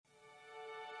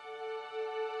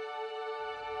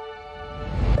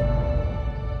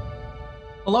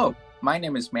Hello, my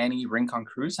name is Manny Rincon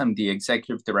Cruz. I'm the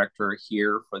executive director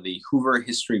here for the Hoover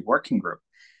History Working Group.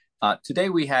 Today,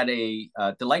 we had a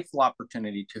delightful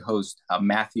opportunity to host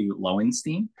Matthew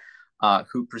Lowenstein,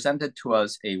 who presented to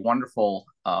us a wonderful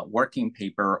working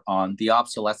paper on the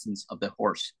obsolescence of the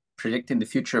horse, predicting the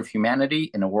future of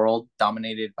humanity in a world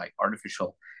dominated by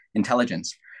artificial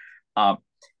intelligence.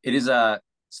 It is a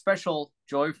special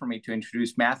joy for me to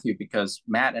introduce Matthew because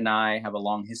Matt and I have a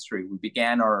long history. We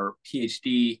began our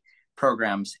PhD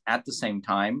programs at the same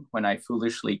time when I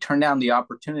foolishly turned down the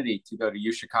opportunity to go to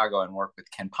UChicago and work with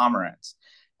Ken Pomerantz,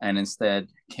 and instead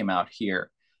came out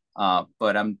here.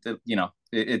 But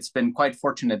it's been quite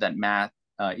fortunate that Matt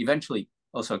eventually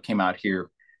also came out here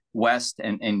west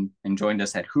and joined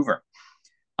us at Hoover.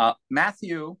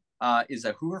 Matthew is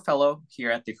a Hoover Fellow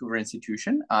here at the Hoover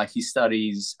Institution. He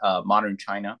studies modern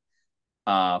China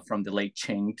from the late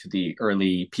Qing to the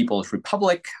early People's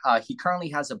Republic. He currently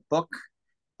has a book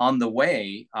on the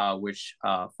way, which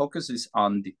focuses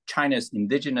on China's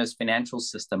indigenous financial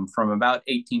system from about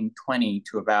 1820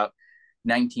 to about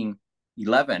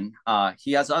 1911.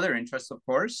 He has other interests, of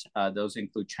course. Those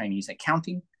include Chinese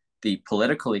accounting, the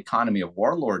political economy of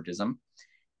warlordism,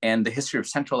 and the history of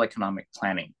central economic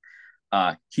planning.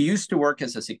 He used to work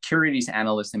as a securities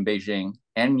analyst in Beijing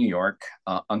and New York,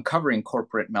 uncovering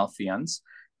corporate malfeasance,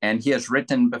 and he has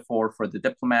written before for the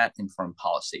Diplomat and Foreign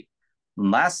Policy. And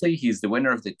lastly, he's the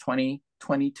winner of the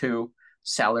 2022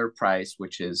 Saller Prize,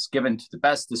 which is given to the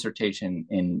best dissertation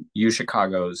in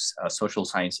UChicago's Social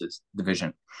Sciences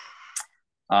Division.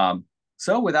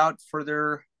 So without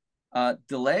further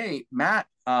delay, Matt,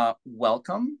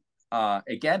 welcome.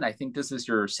 Again, I think this is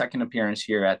your second appearance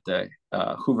here at the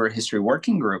Hoover History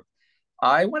Working Group.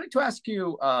 I wanted to ask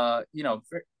you,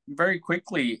 very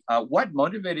quickly, what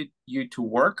motivated you to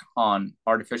work on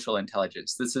artificial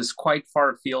intelligence? This is quite far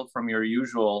afield from your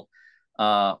usual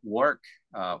work.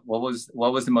 What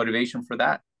was the motivation for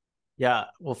that? Yeah,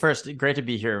 well, first, great to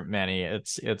be here, Manny.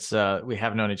 It's we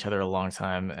have known each other a long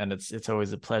time, and it's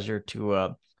always a pleasure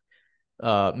to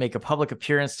make a public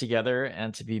appearance together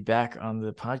and to be back on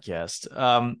the podcast.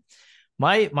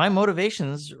 My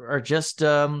motivations are just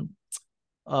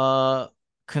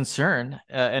concern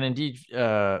and indeed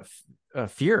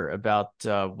fear about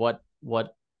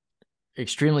what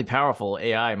extremely powerful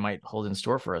AI might hold in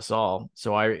store for us all.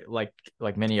 So I like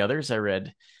many others, I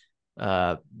read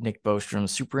Nick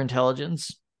Bostrom's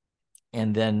Superintelligence,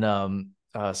 and then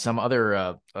some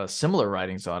other similar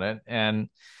writings on it. And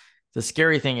the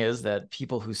scary thing is that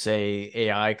people who say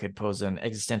AI could pose an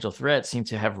existential threat seem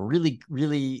to have really,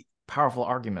 really powerful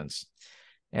arguments.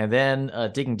 And then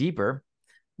digging deeper,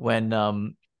 when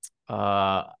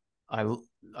I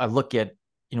look at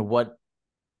what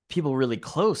people really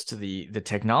close to the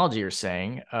technology are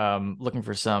saying, looking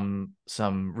for some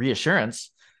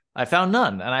reassurance, I found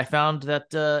none. And I found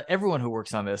that everyone who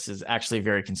works on this is actually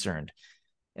very concerned.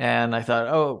 And I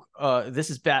thought, this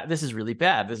is bad. This is really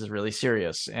bad. This is really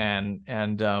serious. And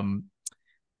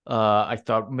I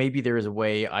thought maybe there is a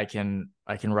way I can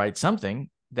write something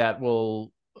that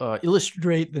will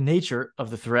illustrate the nature of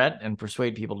the threat and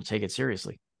persuade people to take it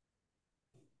seriously.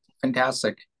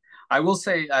 Fantastic. I will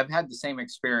say I've had the same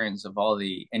experience of all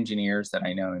the engineers that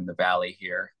I know in the Valley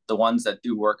here. The ones that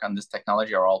do work on this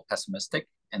technology are all pessimistic,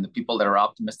 and the people that are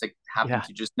optimistic happen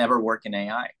to just never work in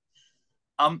AI.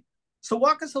 So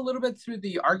walk us a little bit through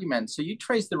the argument. So you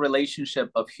trace the relationship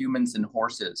of humans and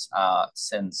horses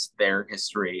since their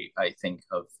history, I think,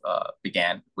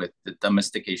 began with the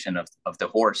domestication of the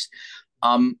horse.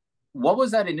 What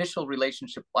was that initial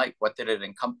relationship like? What did it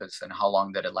encompass, and how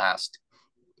long did it last?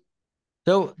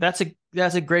 So that's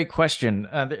a great question.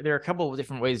 There are a couple of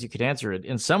different ways you could answer it.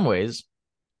 In some ways,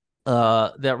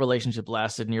 that relationship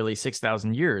lasted nearly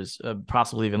 6,000 years,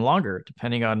 possibly even longer,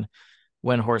 depending on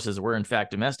when horses were in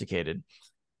fact domesticated,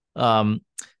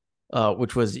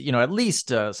 which was, at least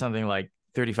something like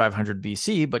 3,500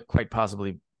 BC, but quite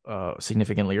possibly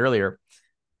significantly earlier.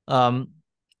 And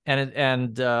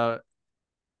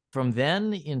from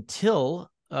then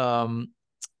until the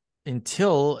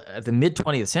mid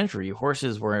 20th century,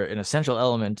 horses were an essential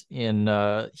element in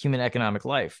human economic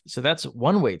life. So that's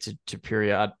one way to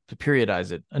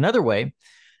periodize it. Another way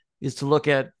is to look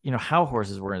at how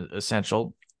horses were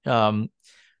essential.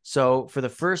 So for the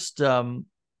first 3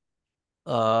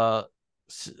 or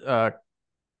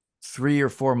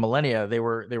 4 millennia, they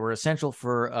were essential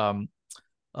for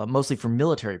mostly for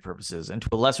military purposes, and to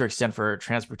a lesser extent for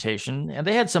transportation. And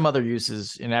they had some other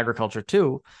uses in agriculture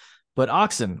too, but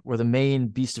oxen were the main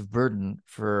beast of burden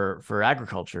for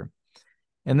agriculture.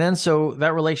 And then so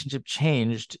that relationship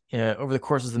changed over the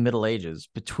course of the Middle Ages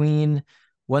between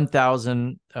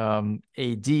 1000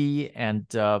 AD and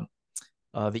the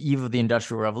eve of the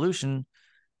Industrial Revolution,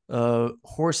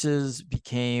 horses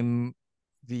became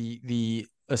the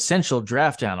essential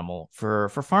draft animal for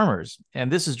farmers.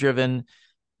 And this is driven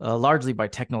largely by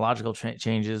technological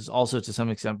changes, also to some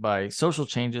extent by social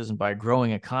changes and by a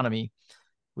growing economy,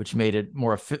 which made it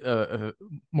more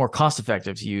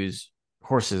cost-effective to use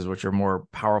horses, which are more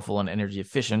powerful and energy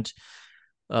efficient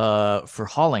for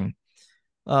hauling.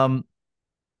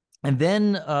 And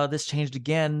then this changed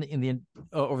again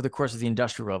over the course of the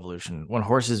Industrial Revolution, when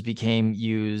horses became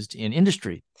used in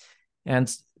industry.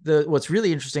 And what's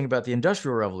really interesting about the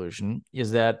Industrial Revolution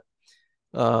is that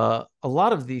a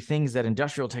lot of the things that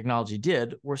industrial technology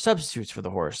did were substitutes for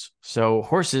the horse. So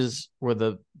horses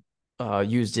were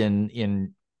used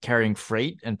in carrying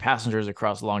freight and passengers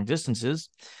across long distances.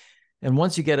 And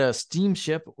once you get a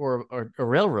steamship or a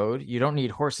railroad, you don't need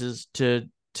horses to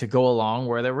go along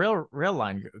where the rail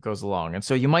line goes along. And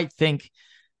so you might think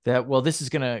that, well, this is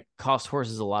going to cost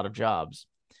horses a lot of jobs.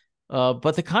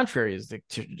 But the contrary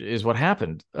is what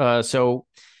happened. So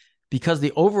because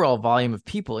the overall volume of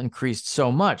people increased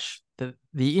so much,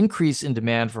 the increase in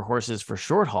demand for horses for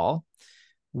short haul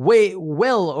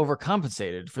well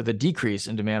overcompensated for the decrease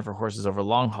in demand for horses over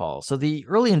long haul. So the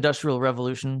early Industrial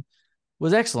Revolution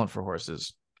was excellent for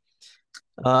horses.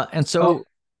 And so,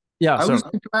 yeah. I was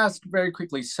going to ask very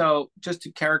quickly. So just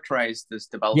to characterize this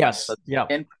development, yes, yeah,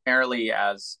 and primarily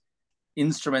as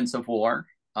instruments of war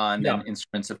and then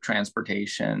instruments of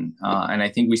transportation. And I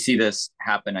think we see this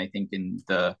happen, I think, in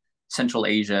the Central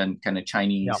Asia and kind of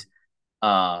Chinese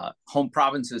home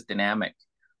provinces dynamic.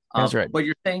 That's right. But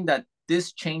you're saying that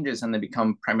this changes and they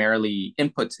become primarily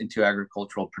inputs into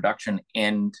agricultural production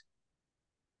and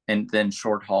then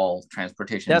short haul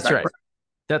transportation. That's right. Correct?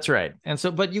 That's right. And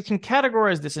so, but you can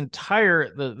categorize this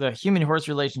entire, the human horse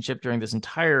relationship during this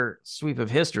entire sweep of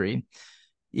history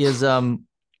is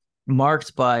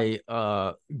marked by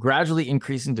gradually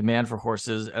increasing demand for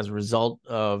horses as a result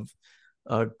of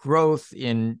growth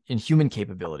in human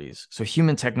capabilities. So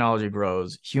human technology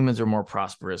grows, humans are more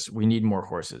prosperous, we need more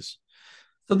horses.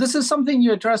 So this is something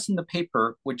you address in the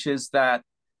paper, which is that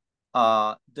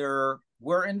there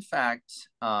were, in fact,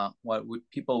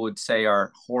 people would say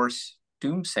are horse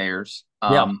doomsayers,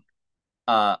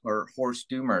 or horse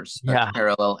doomers,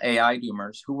 parallel AI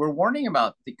doomers, who were warning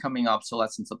about the coming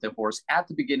obsolescence of the horse at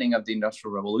the beginning of the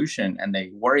Industrial Revolution, and they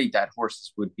worried that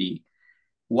horses would be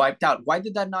wiped out. Why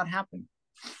did that not happen?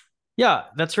 Yeah,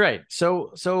 that's right.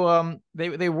 So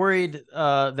they worried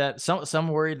that some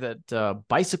worried that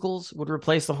bicycles would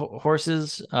replace the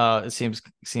horses. It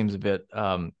seems a bit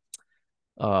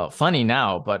funny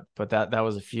now, but that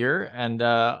was a fear, and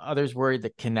others worried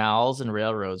that canals and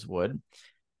railroads would.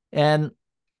 And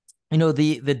the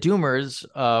doomers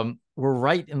were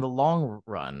right in the long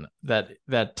run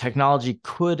that technology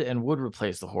could and would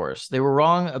replace the horse. They were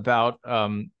wrong about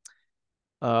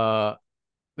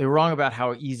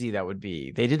how easy that would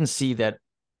be. They didn't see that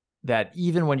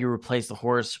even when you replace the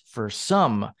horse for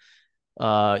some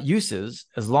uses,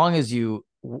 as long as you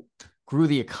grew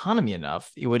the economy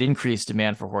enough, it would increase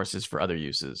demand for horses for other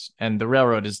uses. And the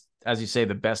railroad is, as you say,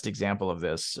 the best example of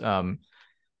this.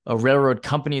 Railroad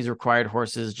companies required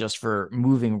horses just for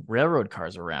moving railroad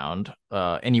cars around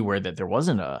anywhere that there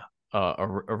wasn't a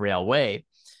railway.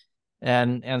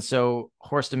 And so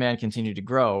horse demand continued to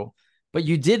grow. But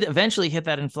you did eventually hit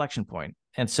that inflection point.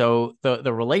 And so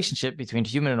the relationship between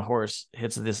human and horse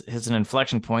hits an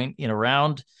inflection point in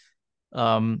around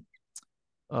somewhere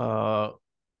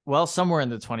in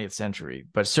the 20th century,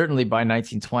 but certainly by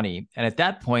 1920. And at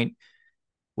that point,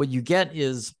 what you get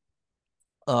is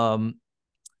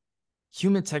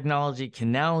human technology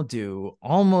can now do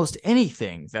almost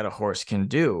anything that a horse can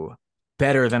do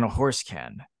better than a horse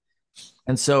can.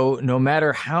 And so no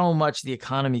matter how much the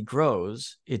economy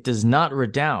grows, it does not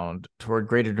redound toward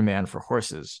greater demand for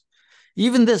horses.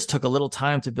 Even this took a little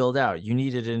time to build out. You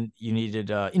needed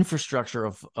infrastructure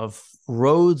of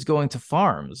roads going to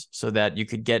farms so that you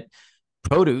could get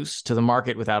produce to the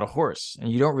market without a horse. And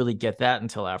you don't really get that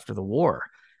until after the war.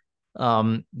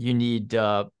 You need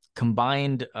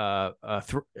combined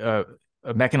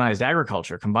mechanized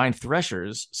agriculture, combined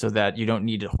threshers, so that you don't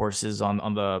need horses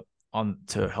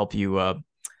to help you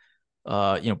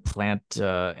plant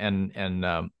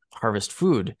and harvest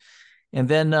food. And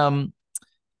then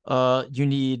you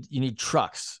need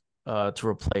trucks to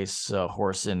replace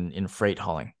horse in freight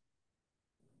hauling.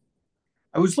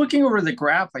 I was looking over the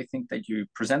graph, I think, that you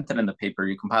presented in the paper.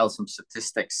 You compiled some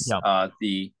statistics.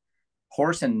 The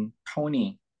horse and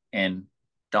pony and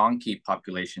donkey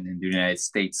population in the United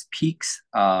States peaks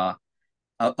above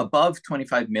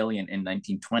 25 million in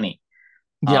 1920.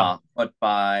 Yeah. But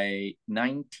by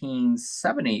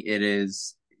 1970,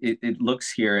 it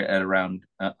looks here at around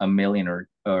a million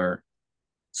or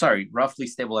sorry, roughly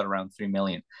stable at around 3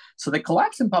 million. So the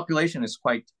collapse in population is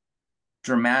quite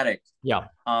dramatic. Yeah.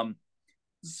 Um,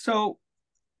 so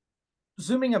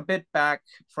zooming a bit back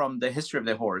from the history of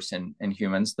the horse and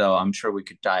humans, though I'm sure we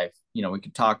could we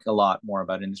could talk a lot more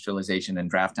about industrialization and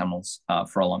draft animals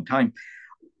for a long time.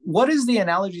 What is the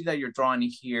analogy that you're drawing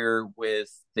here with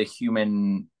the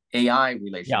human AI Yeah.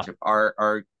 relationship?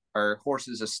 Are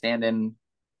horses a stand-in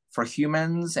for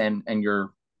humans? And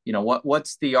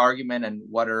what's the argument, and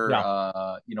what are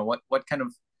Yeah. what kind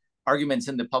of arguments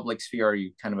in the public sphere are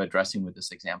you kind of addressing with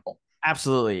this example?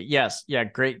 Absolutely. Yes. Yeah.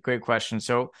 Great question.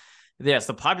 So, yes,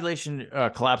 the population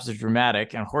collapse is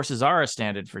dramatic, and horses are a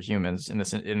stand-in for humans in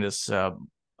this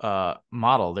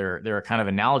model. They're a kind of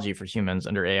analogy for humans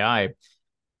under AI.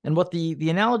 And what the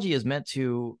analogy is meant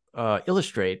to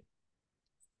illustrate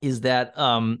is that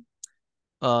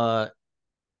uh,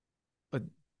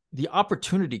 the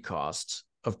opportunity costs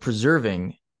of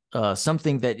preserving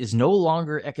something that is no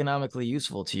longer economically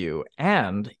useful to you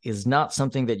and is not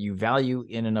something that you value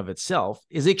in and of itself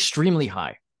is extremely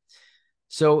high.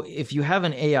 So if you have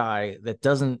an AI that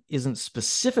isn't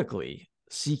specifically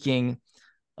seeking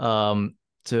to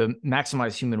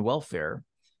maximize human welfare,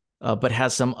 but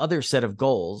has some other set of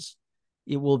goals,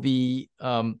 it will be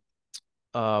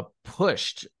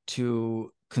pushed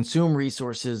to consume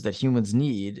resources that humans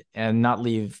need and not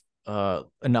leave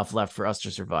enough left for us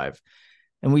to survive.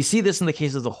 And we see this in the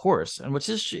case of the horse. And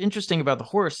what's interesting about the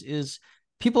horse is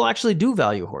people actually do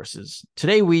value horses.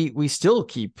 Today, we still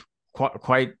keep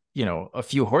quite a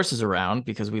few horses around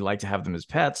because we like to have them as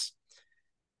pets,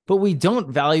 but we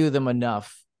don't value them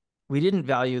enough. We didn't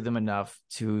value them enough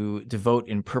to devote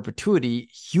in perpetuity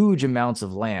huge amounts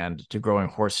of land to growing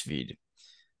horse feed.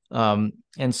 And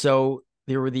so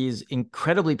there were these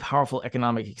incredibly powerful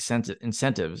economic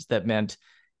incentives that meant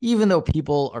even though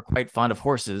people are quite fond of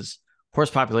horses,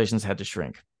 horse populations had to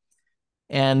shrink.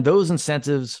 And those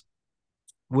incentives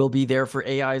will be there for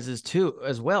AIs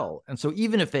as well. And so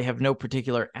even if they have no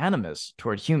particular animus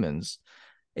toward humans,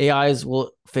 AIs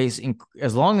will face,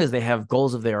 as long as they have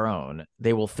goals of their own,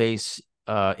 they will face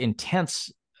intense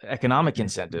economic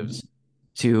incentives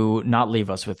to not leave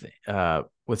us with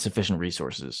sufficient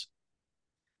resources.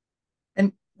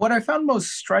 And what I found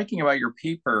most striking about your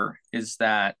paper is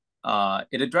that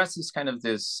it addresses kind of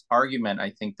this argument, I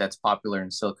think, that's popular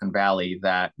in Silicon Valley,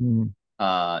 that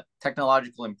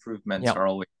technological improvements are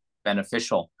always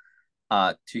beneficial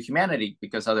to humanity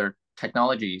because other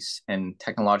technologies and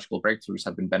technological breakthroughs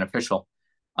have been beneficial.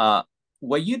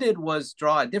 What you did was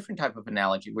draw a different type of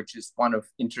analogy, which is one of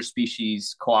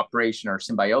interspecies cooperation or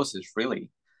symbiosis, really.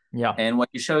 Yeah. And what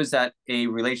you show is that a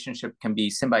relationship can be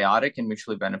symbiotic and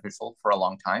mutually beneficial for a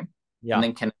long time, and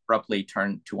then can abruptly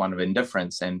turn to one of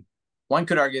indifference. And one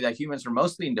could argue that humans are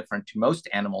mostly indifferent to most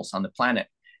animals on the planet,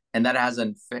 and that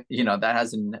hasn't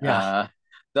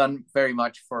done very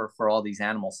much for all these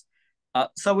animals.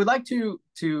 So we'd like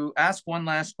to ask one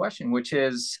last question, which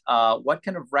is, what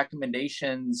kind of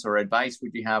recommendations or advice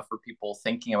would you have for people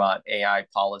thinking about AI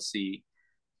policy,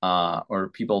 or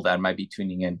people that might be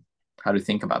tuning in, how to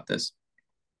think about this?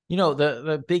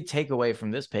 The big takeaway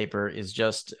from this paper is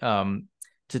just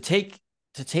to take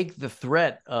the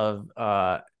threat of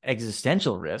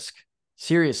existential risk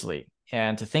seriously,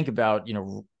 and to think about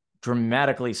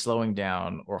dramatically slowing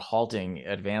down or halting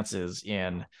advances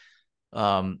in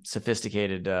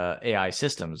sophisticated AI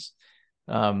systems.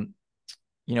 It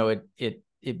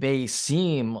may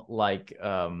seem like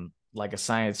a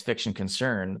science fiction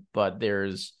concern, but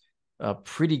there's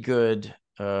pretty good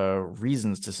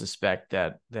reasons to suspect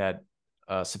that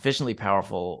sufficiently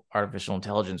powerful artificial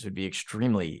intelligence would be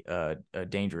extremely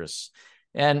dangerous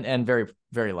and very,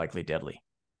 very likely deadly.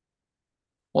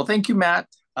 Well, thank you, Matt,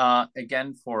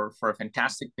 again for a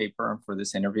fantastic paper and for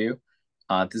this interview.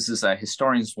 This is a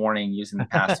historian's warning using the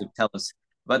past to tell us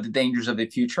about the dangers of the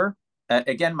future.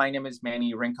 Again, my name is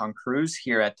Manny Rincon-Cruz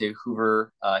here at the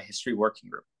Hoover History Working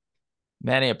Group.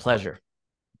 Manny, a pleasure.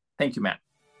 Thank you, Matt.